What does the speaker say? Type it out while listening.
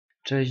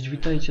Cześć,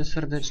 witajcie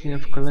serdecznie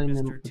w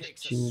kolejnym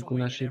odcinku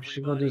naszej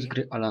przygody z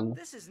gry Alan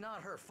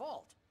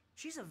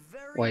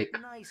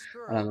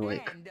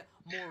Wake.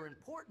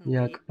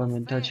 Jak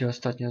pamiętacie,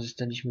 ostatnio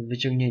zostaliśmy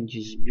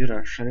wyciągnięci z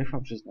biura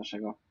szeryfa przez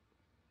naszego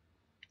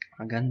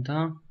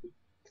agenta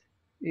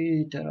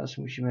i teraz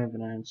musimy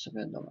wynająć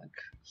sobie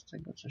domek. Z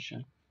tego co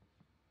się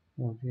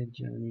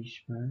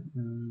dowiedzieliśmy.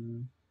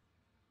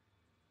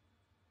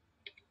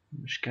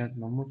 Szkielet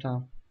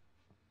mamuta.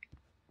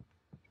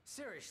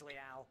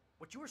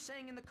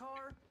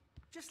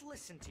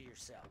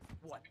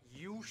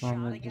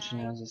 Mamy do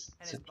czynienia ze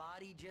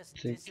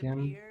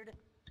sceptykiem,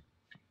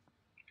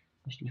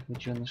 jeśli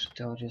chodzi o nasze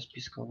teorie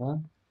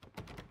spiskowe.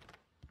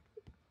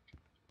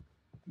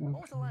 When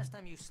was the last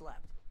time you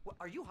slept?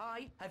 Are you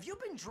high? Have you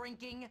been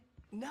drinking?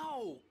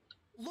 No!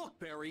 Look,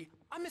 Barry,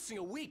 I'm missing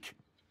a week,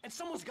 and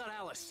someone's got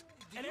Alice,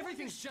 and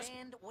everything's just...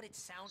 What it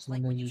sounds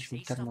like when you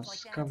say stuff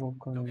like that?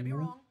 Don't get me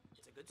wrong,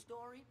 it's a good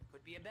story,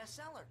 could be a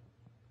bestseller.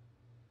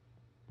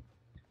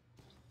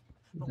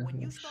 But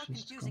when you start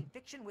confusing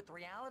fiction with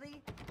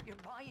reality,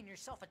 you're buying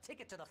yourself a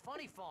ticket to the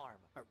funny farm.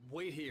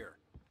 Wait here.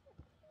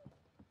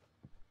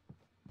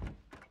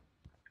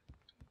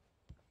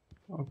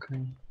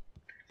 Okay.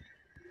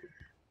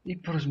 I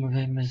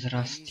porozmawiajmy z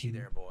Rusty. Easy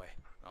there, boy.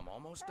 I'm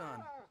almost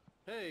done.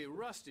 Hey,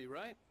 Rusty,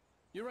 right?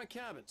 You rent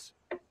cabins.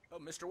 Oh,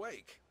 Mr.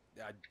 Wake.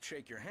 I'd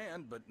shake your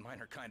hand, but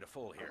mine are kind of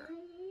full here.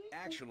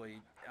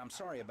 Actually, I'm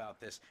sorry about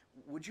this.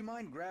 Would you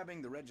mind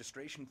grabbing the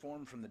registration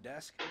form from the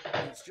desk?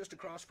 It's just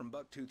across from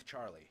Bucktooth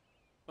Charlie.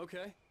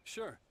 Okay,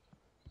 sure.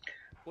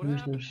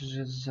 Myślę,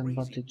 że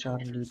zębaty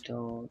Charlie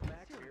to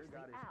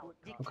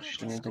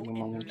określenie tego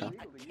mamuta.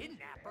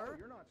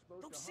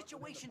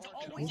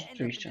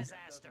 Oczywiście.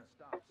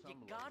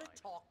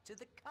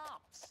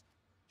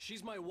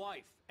 She's my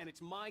wife, and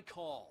it's my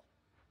call.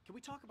 Can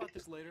we talk about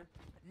this later?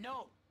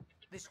 No,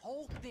 this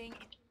whole thing.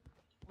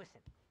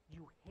 Listen,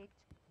 you hit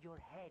your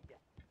head.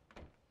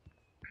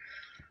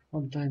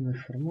 Oddajmy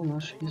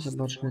formularz i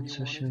zobaczmy,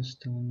 co się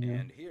stanie.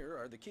 And here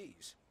are the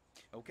keys.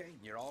 Okay,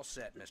 you're all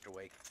set, Mr.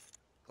 Wake.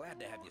 Glad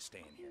to have you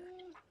staying here.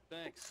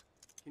 Thanks.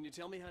 Can you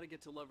tell me how to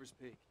get to Lover's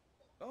Peak?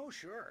 Oh,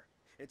 sure.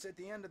 It's at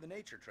the end of the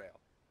nature trail.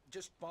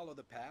 Just follow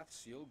the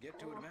paths, you'll get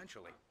to it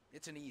eventually.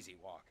 It's an easy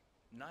walk.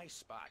 Nice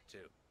spot,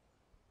 too.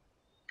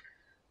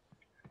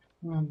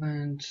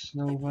 Moment,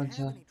 na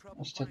uwadze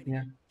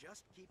ostatnie.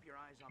 Just keep your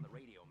eyes on the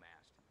radio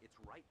mast. It's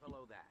right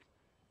below that.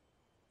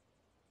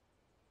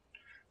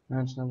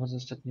 Mając na uwadze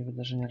ostatnie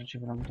wydarzenia,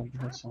 raczej wolę tam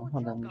jechać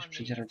samochodem niż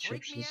przedzierać się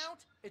przez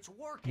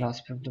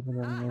las,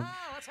 prawdopodobnie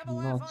w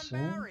nocy.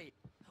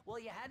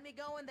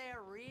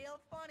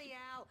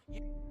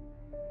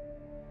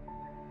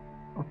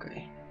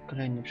 Okej,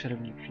 kolejny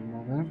przerywnik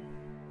filmowy.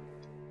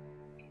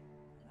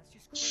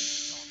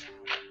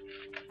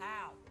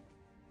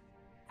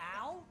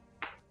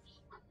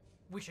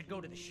 We should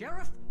go to the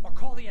sheriff or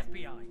call the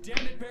FBI.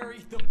 Damn it, Barry,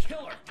 they'll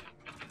kill her!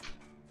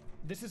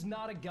 This is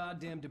not a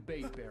goddamn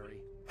debate,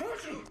 Barry.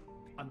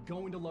 I'm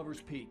going to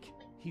Lover's Peak.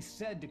 He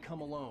said to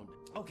come alone.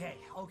 Okay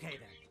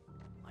then.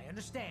 I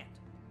understand.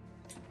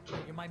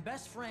 You're my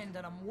best friend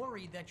and I'm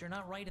worried that you're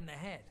not right in the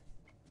head.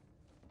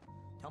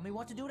 Tell me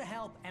what to do to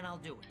help and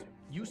I'll do it.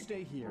 You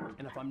stay here,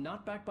 and if I'm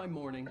not back by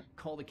morning,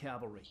 call the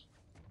cavalry.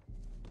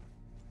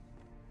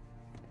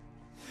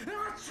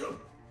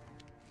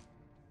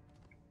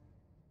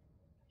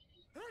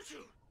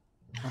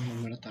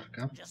 Mamy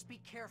latarkę.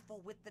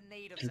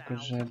 Tylko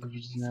że jak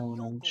widznęło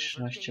nam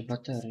 13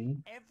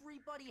 baterii,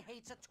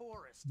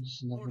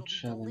 znowu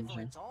trzeba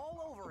będzie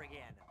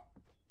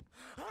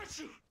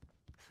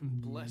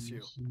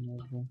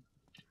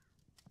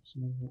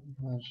znowu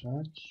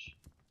uważać.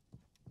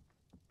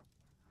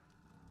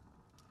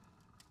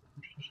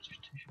 Przecież coś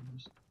tu się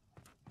jest.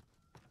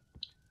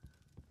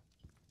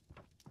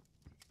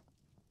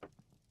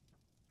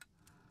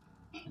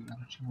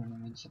 Raczej można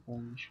mieć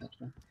zapalenie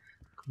światła.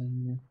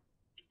 Kolejny.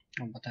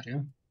 O,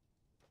 bateria.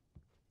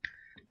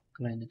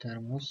 Kolejny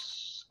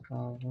termos,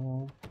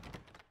 kawa.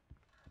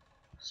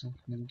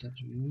 Zamknięte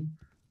drzwi.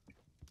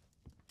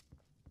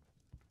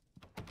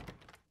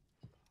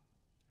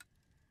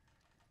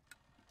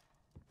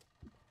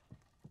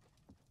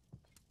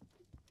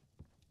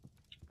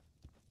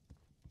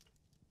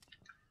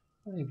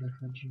 No i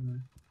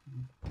wychodzimy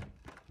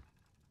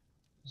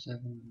z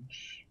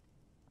zewnątrz.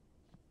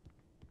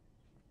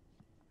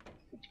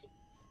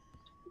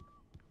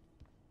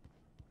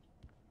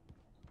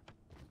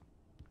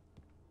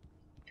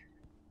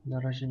 Na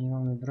razie nie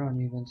mamy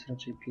broni, więc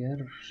raczej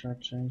pierwsza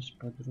część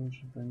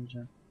podróży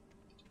będzie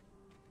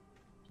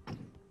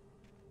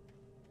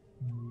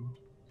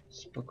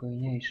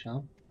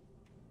spokojniejsza.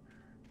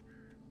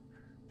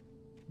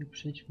 I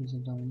przejdźmy za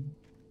dom.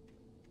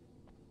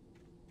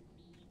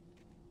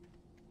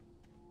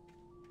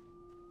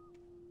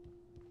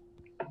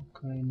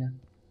 Kolejny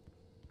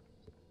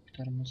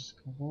termos z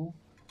kawą.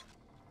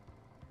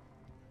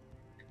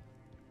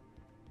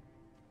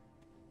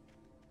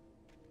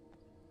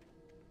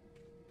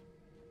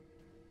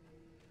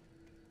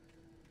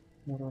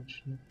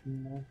 Mroczny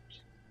klimat.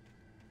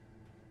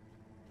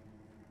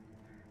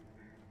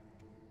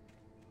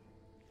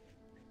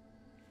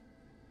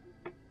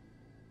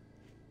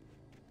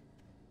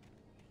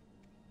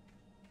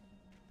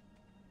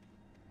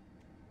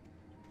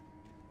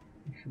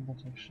 chyba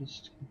to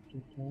wszystko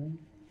tutaj.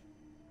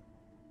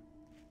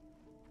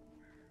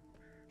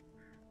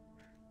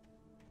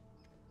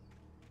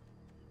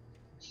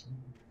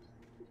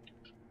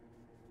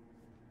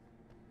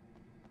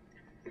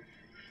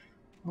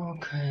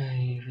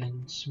 Okej,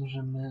 więc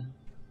możemy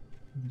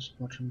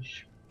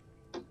rozpocząć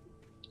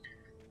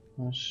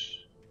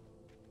nasz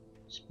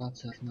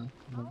spacer na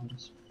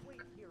Lover's Peak.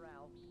 Wait here,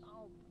 Al.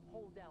 I'll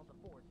hold down the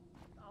fort.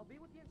 I'll be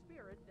with you in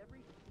spirit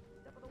every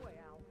step of the way,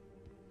 Al.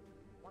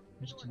 Once we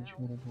get to it,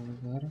 Dostaliśmy Al.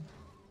 rewolwer.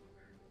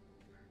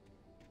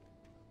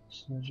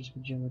 Należy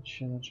spodziewać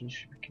się raczej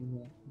szybkiego,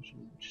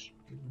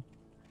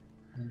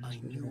 I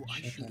knew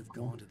I should have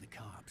gone to the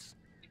cops.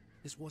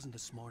 This wasn't the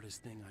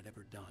smartest thing I'd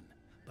ever done,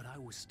 but I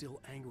was still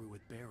angry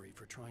with Barry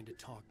for trying to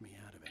talk me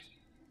out of it.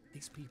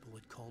 These people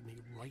had called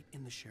me right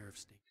in the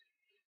sheriff's station.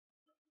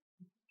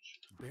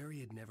 Barry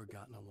had never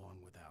gotten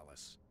along with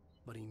Alice,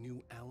 but he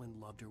knew Alan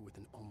loved her with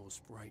an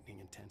almost frightening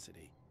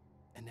intensity.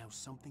 And now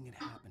something had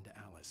happened to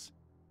Alice.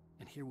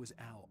 And here was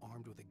Al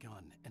armed with a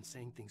gun and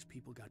saying things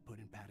people got put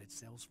in padded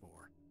cells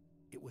for.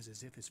 It was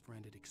as if his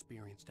friend had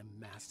experienced a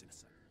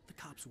massive... The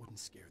cops wouldn't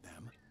scare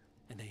them,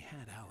 and they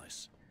had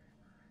Alice.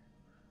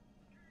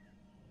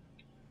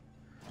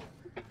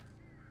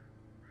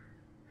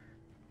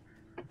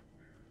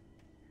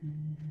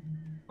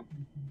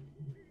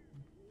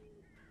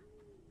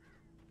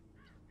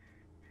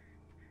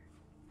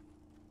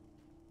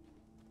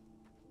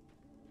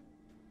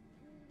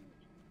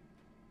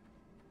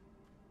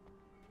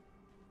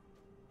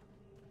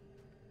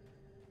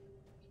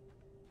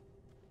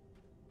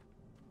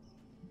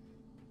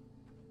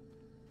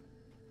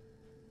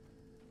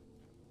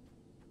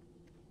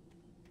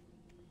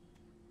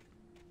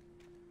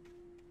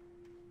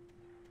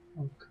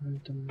 Okej,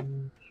 to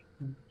mamy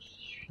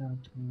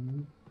światło.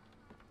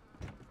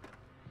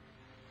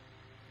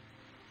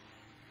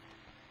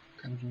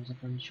 Możemy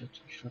zapalić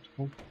światło w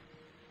środku.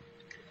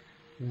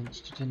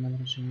 Więc tutaj nam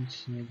raczej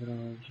nic nie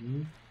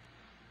grozi.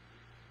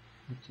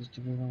 To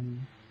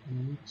zdobywam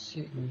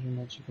amunicję i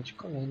możemy otrzymać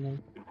kolejną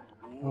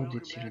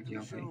audycję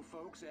radiowej.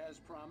 Folks, as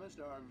promised,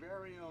 our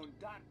very own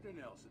Dr.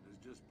 Nelson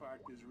has just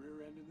parked his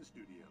rear end in the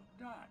studio.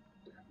 Doc,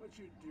 what's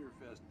your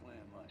Deerfest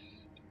plan like?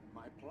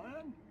 My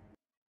plan?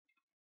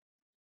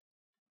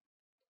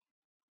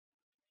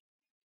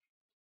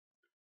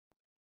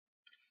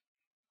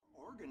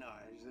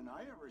 Organized than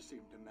I ever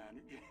seem to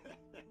manage.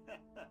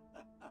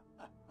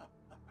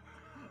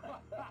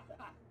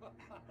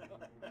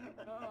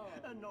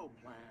 No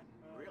plan,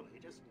 really,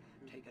 just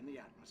taking the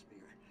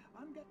atmosphere.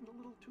 I'm getting a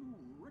little too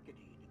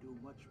rickety to do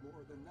much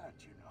more than that,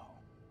 you know.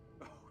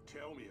 Oh,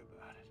 tell me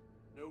about it.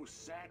 No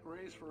sack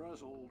race for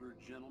us older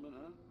gentlemen,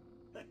 huh?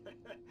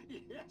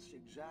 Yes,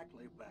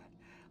 exactly, Pat.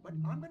 But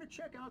I'm going to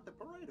check out the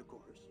parade, of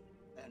course.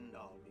 And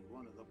I'll be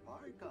one of the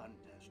pie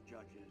contest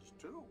judges,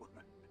 too.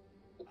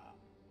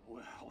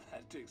 Well,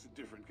 that takes a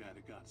different kind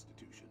of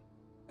constitution.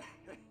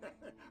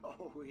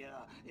 Oh,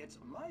 yeah, it's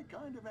my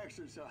kind of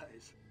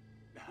exercise.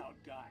 Now,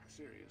 Doc,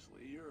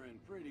 seriously, you're in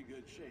pretty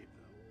good shape,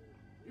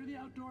 though. You're the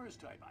outdoors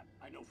type.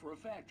 I know for a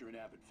fact you're an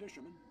avid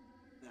fisherman.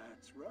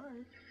 That's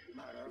right.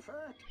 Matter of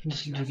fact,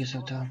 Drugie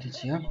są te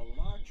audycje. a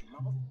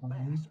largemouth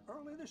bass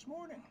early this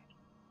morning.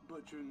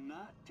 But you're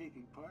not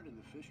taking part in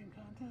the fishing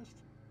contest?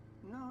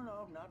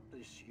 No, not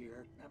this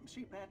year.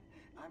 See, Pat,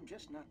 I'm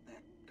just not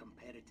that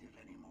competitive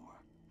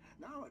anymore.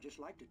 Now I just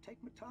like to take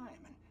my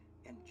time and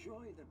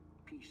enjoy the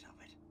peace of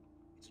it.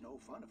 It's no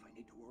fun if I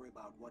need to worry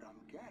about what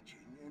I'm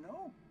catching, you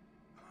know?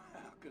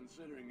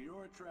 Considering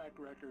your track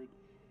record,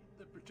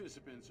 the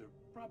participants are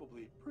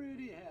probably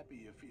pretty happy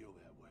you feel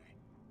that way.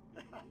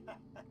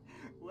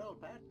 Well,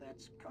 Pat,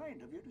 that's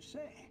kind of you to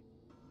say.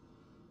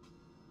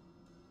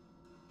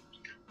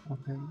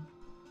 Okej.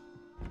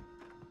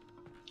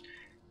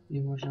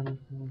 I możemy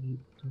powoli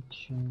udać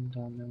się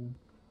dalej.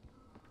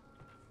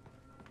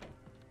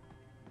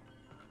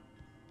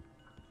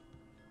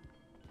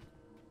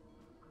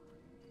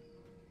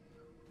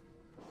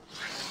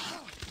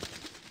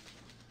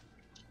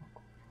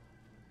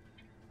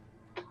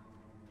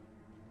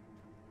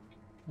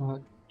 O,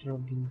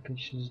 drobinkę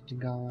się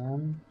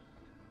zdygałem.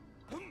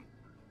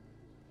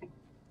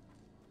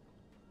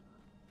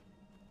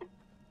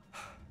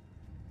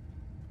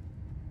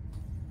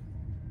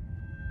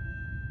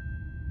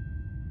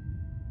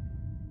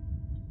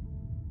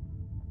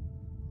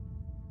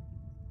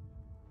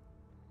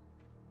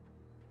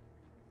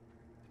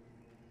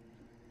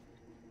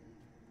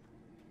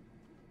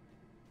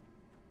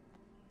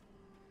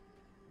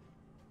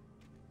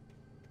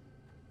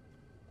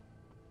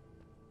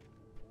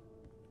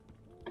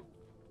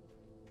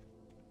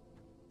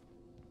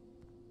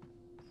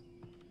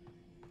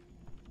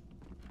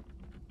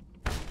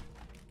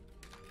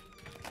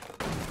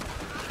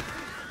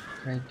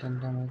 Okej, ten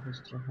domek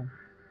jest trochę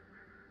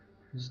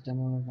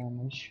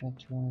zdemolowany.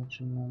 Światło,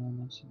 znaczy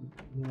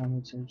nie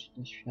mamy co liczyć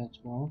na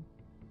światło.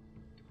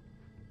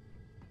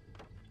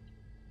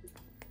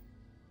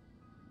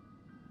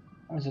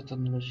 Ale za to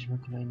odnaleźliśmy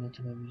kolejny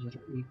telewizor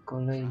i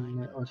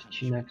kolejny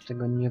odcinek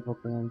tego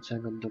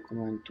niepokojącego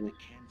dokumentu. The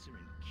cancer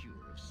and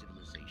cure of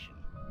civilization.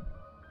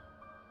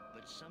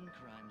 Some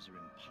crimes are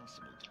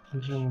impossible to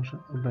punish, Także może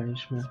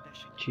obejrzmy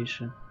especially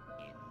ciszy. in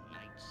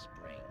Night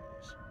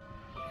Springs.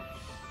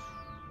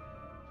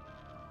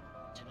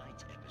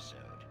 Tonight's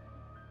episode: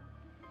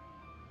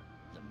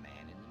 The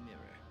Man in the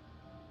Mirror.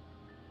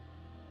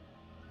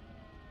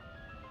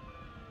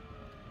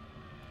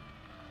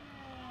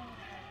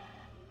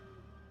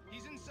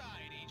 He's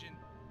inside, Agent.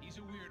 He's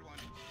a weird one.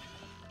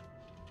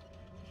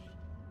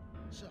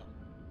 So,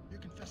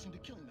 you're confessing to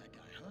killing that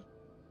guy, huh?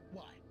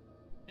 Why?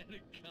 Had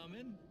it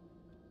coming?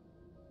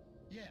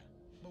 Yeah,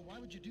 but why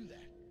would you do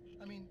that?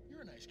 I mean,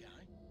 you're a nice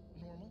guy.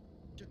 Normal.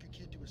 Took a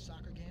kid to a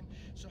soccer game.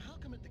 So how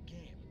come at the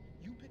game,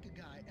 you pick a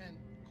guy and,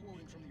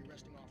 quoting from the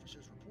arresting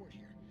officer's report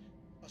here,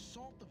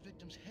 assault the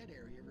victim's head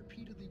area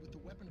repeatedly with the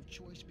weapon of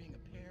choice being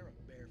a pair of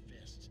bare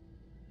fists?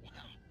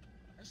 Wow,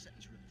 that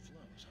sentence really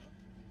flows, huh?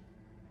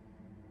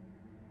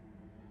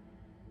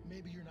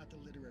 Maybe you're not the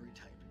literary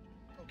type.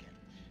 Okay,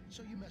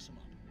 so you mess him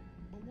up.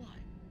 But why?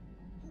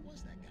 Who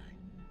was that guy?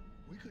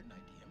 We couldn't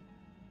ID him.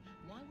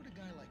 Why would a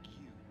guy like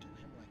you do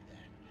him like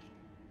that?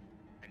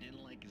 I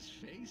didn't like his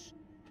face.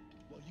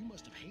 Well, you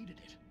must have hated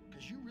it,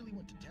 because you really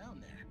went to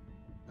town there.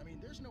 I mean,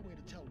 there's no way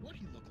to tell what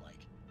he looked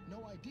like.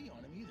 No ID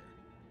on him either.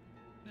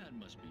 That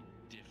must be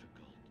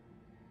difficult.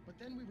 But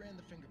then we ran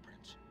the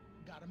fingerprints.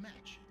 Got a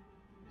match.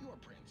 Your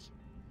prints.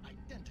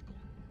 Identical.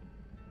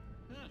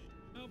 Huh,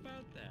 how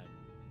about that?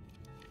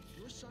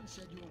 Your son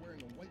said you were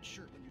wearing a white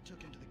shirt when you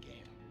took him to the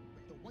game.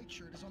 The white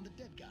shirt is on the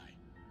dead guy.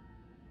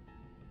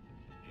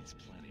 It's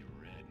plenty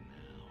red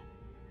now.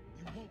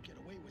 You won't get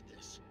away with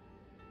this.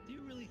 Do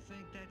you really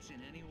think that's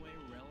in any way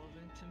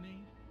relevant to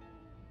me?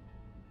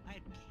 I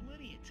had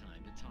plenty of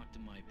time to talk to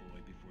my boy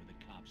before the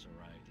cops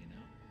arrived, you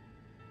know?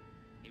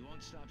 He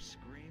won't stop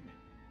screaming,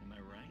 am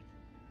I right?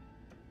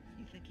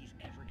 You think he's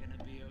ever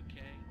gonna be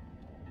okay?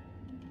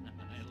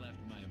 I left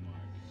my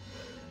mark.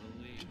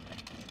 Believe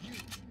me.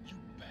 You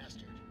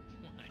bastard.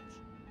 What?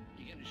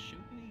 You gonna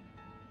shoot me?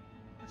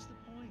 What's the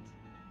point?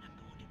 I'm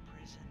going to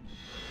prison.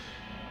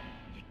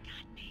 You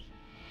got me.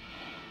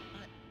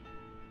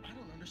 I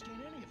don't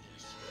understand any of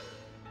this.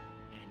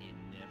 And you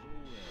never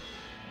will.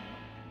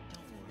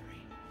 Don't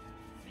worry.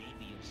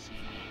 Maybe you'll see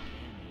me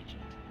again,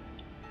 Agent.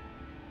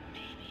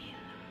 Maybe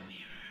in the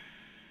mirror.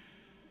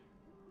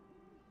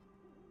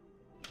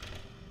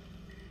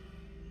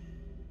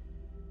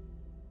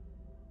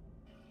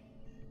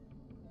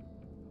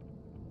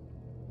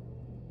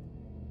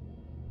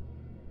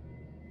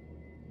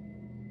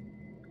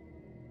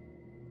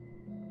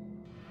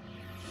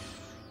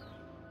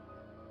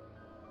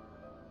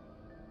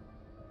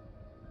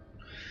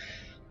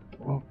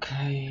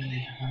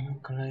 Okej, mamy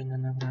kolejne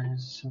nagranie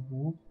ze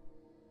sobą.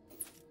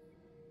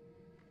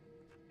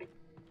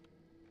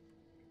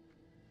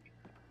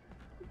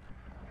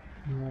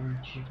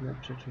 Mam dziwne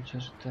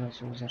przeczucie, że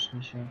teraz już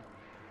zacznie się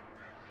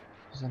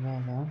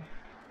zabawa.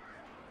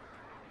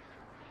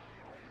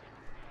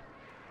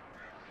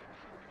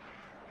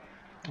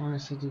 No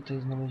niestety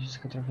tutaj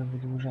znaleziska trochę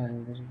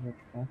wydłużają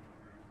rozgrywkę.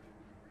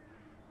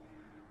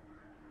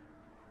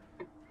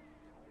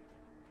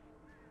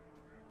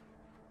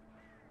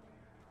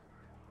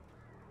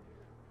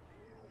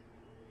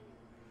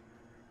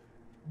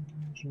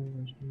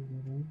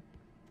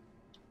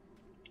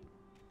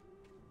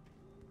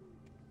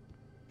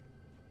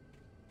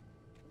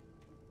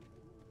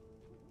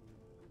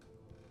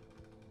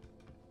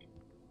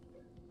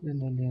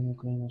 Znajdujemy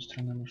kolejną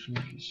stronę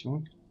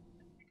maszynopisu.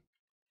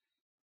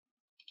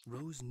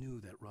 Rose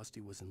knew that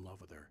Rusty was in love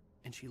with her,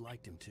 and she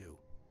liked him too.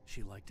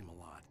 She liked him a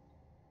lot.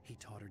 He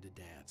taught her to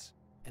dance,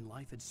 and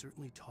life had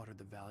certainly taught her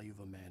the value of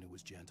a man who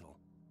was gentle.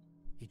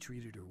 He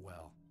treated her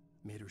well,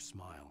 made her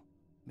smile,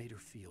 made her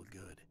feel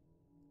good.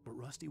 But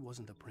Rusty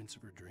wasn't the prince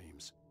of her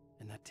dreams,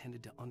 and that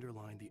tended to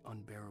underline the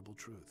unbearable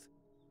truth.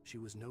 She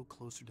was no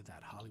closer to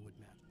that Hollywood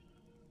man.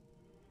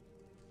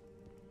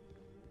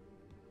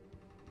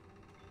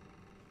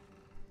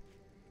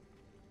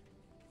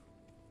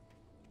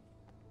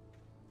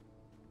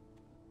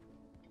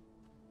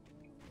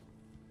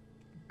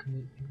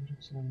 Okej,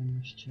 wracamy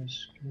na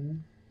ścieżkę.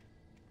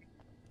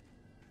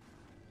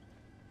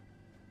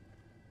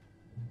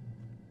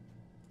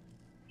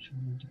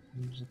 Przechodzimy do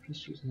tego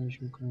zapisu i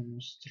znaleźliśmy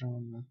kolejną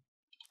stronę.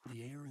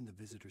 The air in the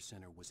visitor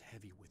center was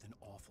heavy with an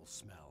awful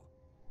smell,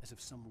 as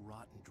if some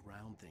rotten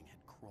drowned thing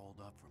had crawled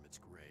up from its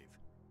grave.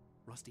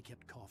 Rusty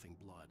kept coughing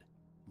blood.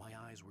 My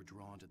eyes were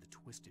drawn to the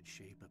twisted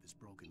shape of his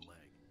broken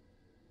leg.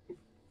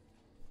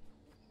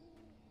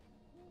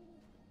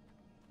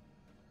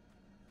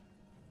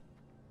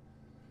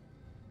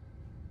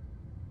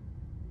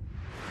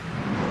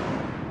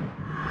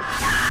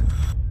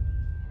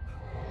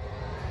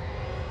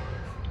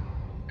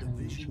 The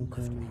vision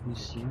left me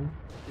broken.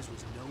 This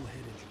was no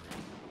head injury.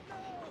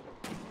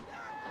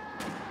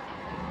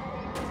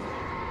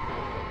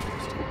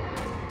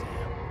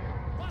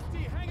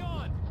 Rusty, hang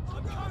on!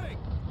 I'm coming!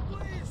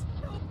 Please,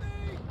 help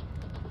me!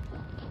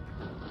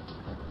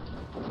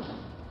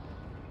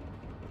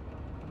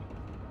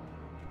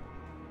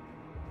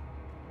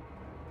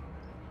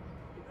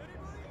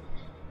 Anybody?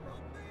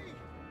 Help me!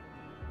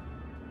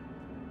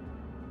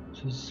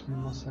 To jest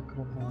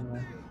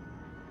masakrowane.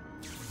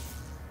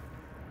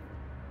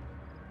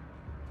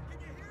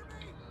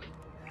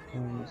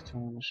 Kolejna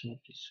strona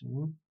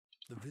maszynopisu.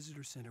 The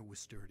visitor center was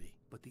sturdy,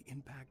 but the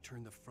impact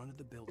turned the front of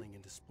the building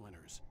into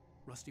splinters.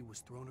 Rusty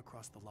was thrown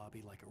across the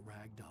lobby like a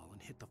rag doll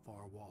and hit the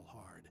far wall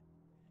hard.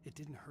 It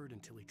didn't hurt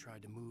until he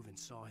tried to move and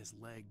saw his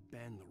leg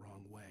bend the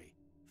wrong way.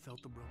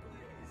 Felt the broken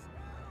ribs.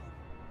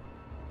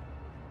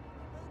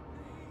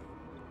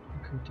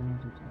 Okej, to nie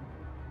tutaj.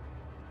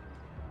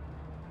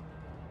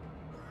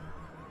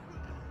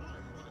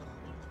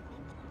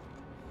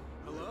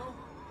 Hello?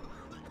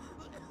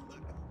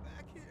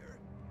 Back here.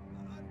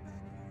 I'm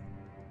back here.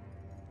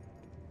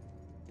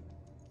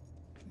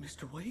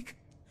 Mr. Wake?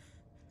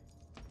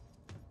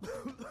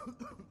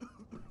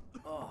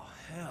 Oh,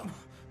 hell.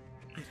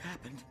 It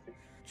happened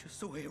just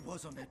the way it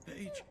was on that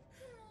page.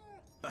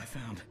 I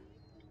found.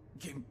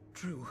 Came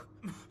true.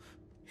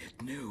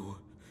 It knew.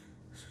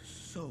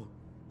 So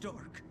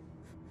dark.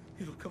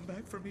 It'll come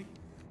back for me.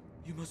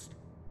 You must...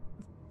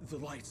 The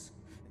lights.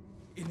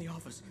 In the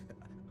office.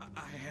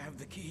 I have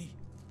the key.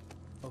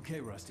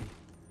 Okay, Rusty.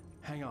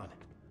 Hang on.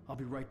 I'll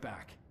be right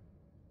back.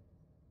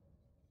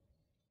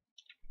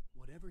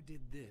 Whatever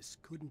did this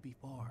couldn't be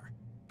far.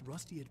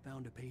 Rusty had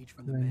found a page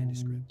from the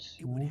manuscript.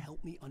 It would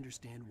help me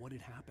understand what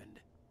had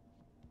happened.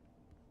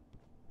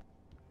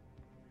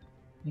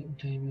 I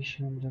udajemy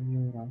się do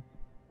biura.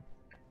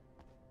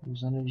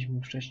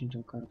 Znaleźliśmy wcześniej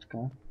tą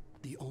kartkę.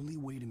 The only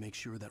way to make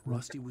sure that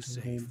Rusty was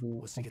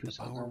safe was to get the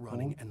power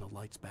running and the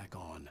lights back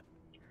on.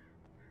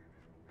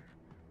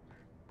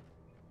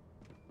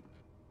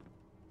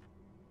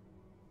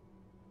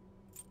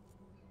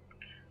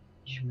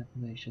 Dziwne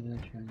podejście do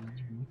otwierania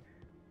drzwi.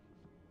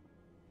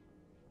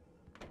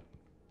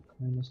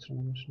 Kolejna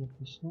strona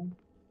maszynopisu.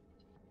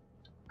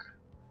 Tak.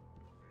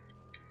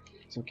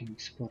 Całkiem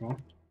ich sporo.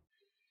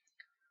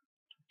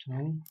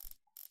 Tutaj.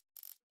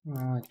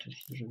 A,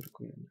 cześć, dużo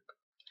brakuje jednak.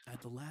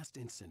 At the last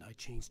instant, I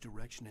changed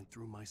direction and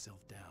threw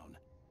myself down.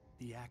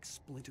 The axe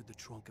splintered the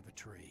trunk of a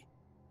tree.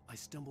 I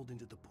stumbled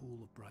into the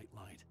pool of bright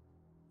light.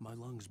 My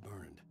lungs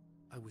burned.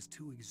 I was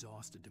too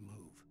exhausted to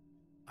move.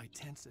 I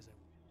tensed as I...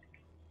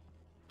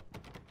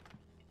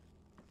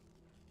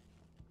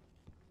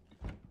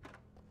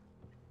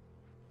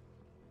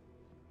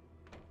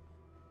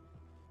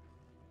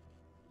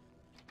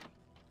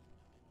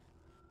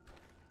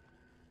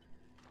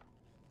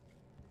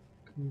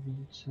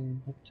 Więcej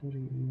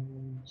baterii i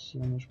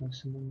amunicji, a masz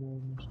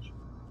maksymalność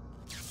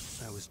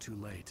I was too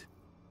late.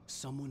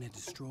 Someone had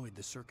destroyed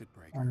the circuit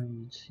breaker.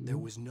 amunicji. There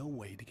was no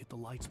way to get the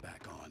lights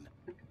back on.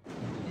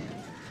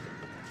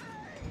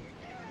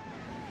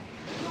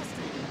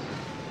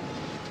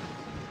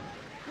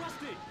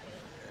 Rusty!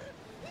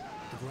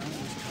 The ground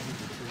was covered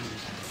with burning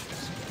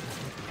ashes. It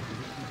looked like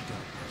liquid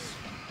darkness.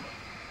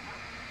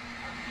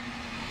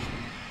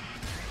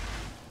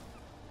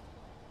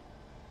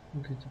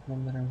 Okej, to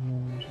kamerę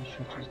wiem, że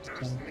światło jest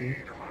tamty.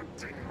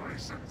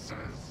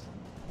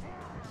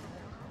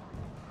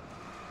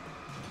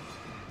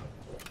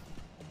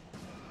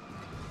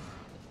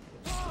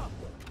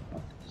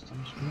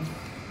 Dostaliśmy.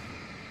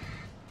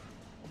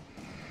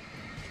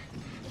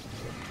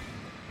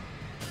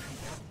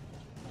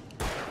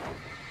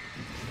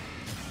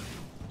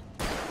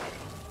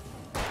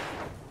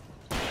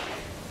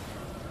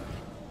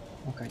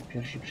 Okej,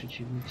 pierwsi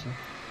przeciwnicy.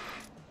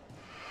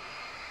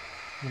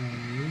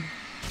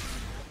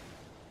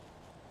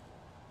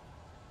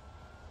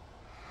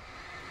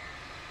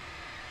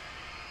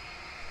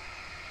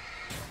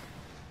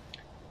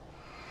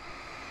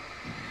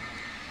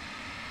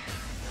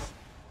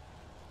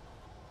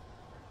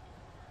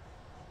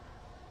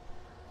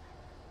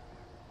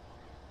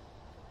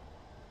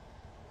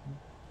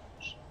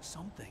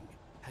 Something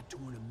had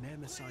torn a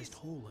mammoth-sized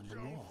hole in the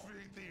wall.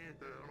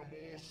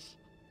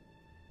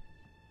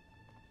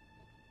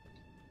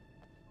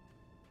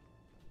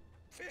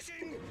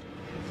 Fishing!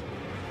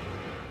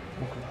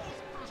 Okay.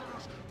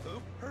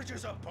 Who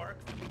purchase a park?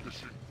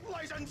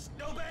 License,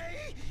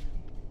 obey!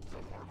 The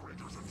park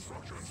ranger's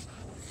instructions.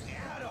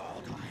 At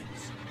all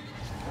times.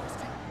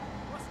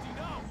 Rusty,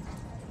 no!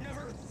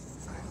 Never.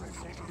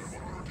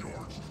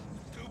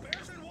 Two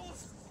bears and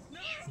wolves.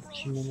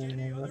 Świecimy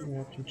na nowo i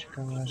ja tu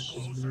czekam aż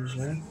się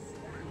zbliży.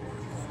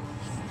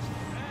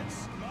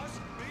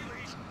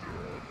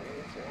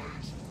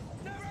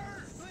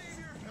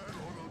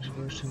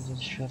 Żeby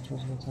oszczędzać światło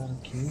z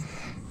latarki.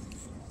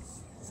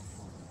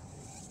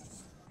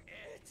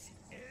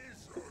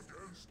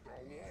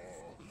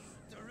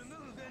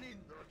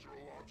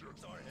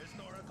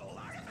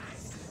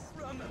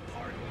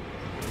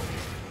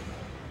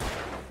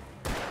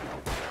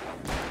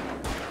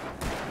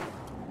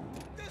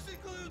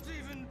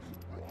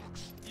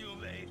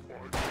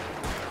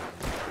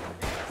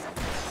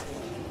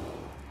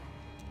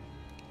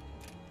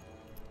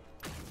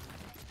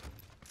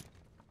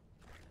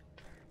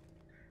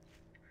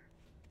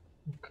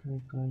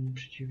 Okej, kolejni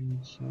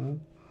przeciwnicy.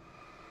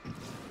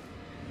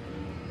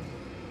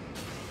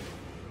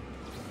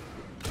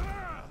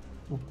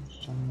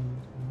 Opuszczamy.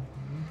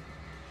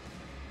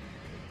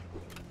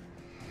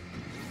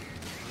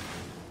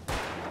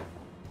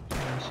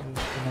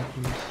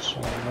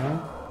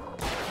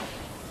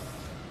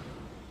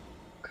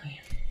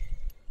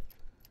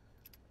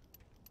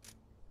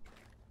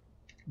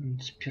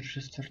 Więc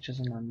pierwsze starcie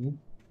za nami.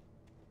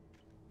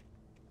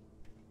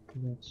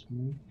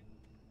 Powiedzmy.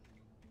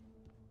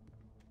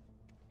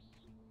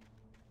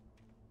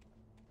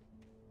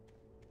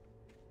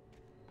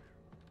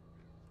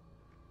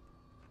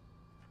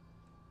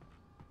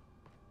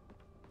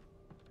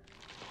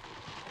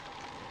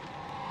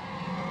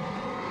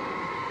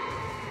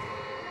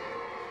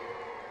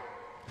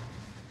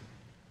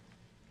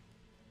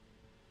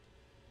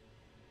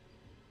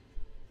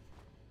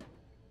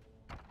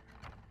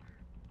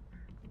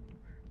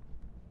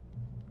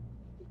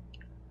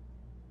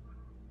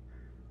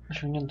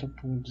 Osiągnięto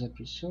punkt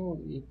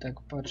zapisu i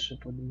tak patrzę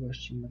po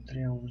długości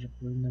materiału, że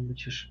powinno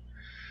być już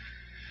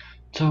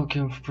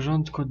całkiem w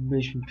porządku.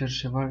 Odbyliśmy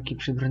pierwsze walki,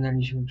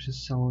 przybrnęliśmy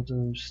przez cały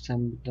ten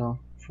wstęp do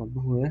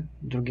fabuły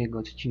drugiego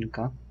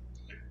odcinka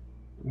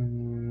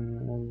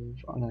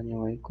w Alanie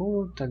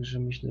Wake'u, także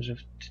myślę, że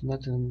na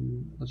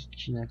ten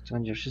odcinek to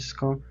będzie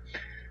wszystko.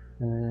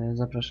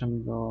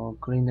 Zapraszam do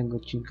kolejnego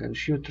odcinka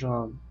już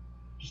jutro.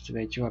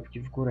 Zostawiajcie łapki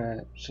w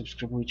górę,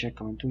 subskrybujcie,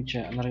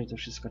 komentujcie, a na razie to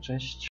wszystko, cześć.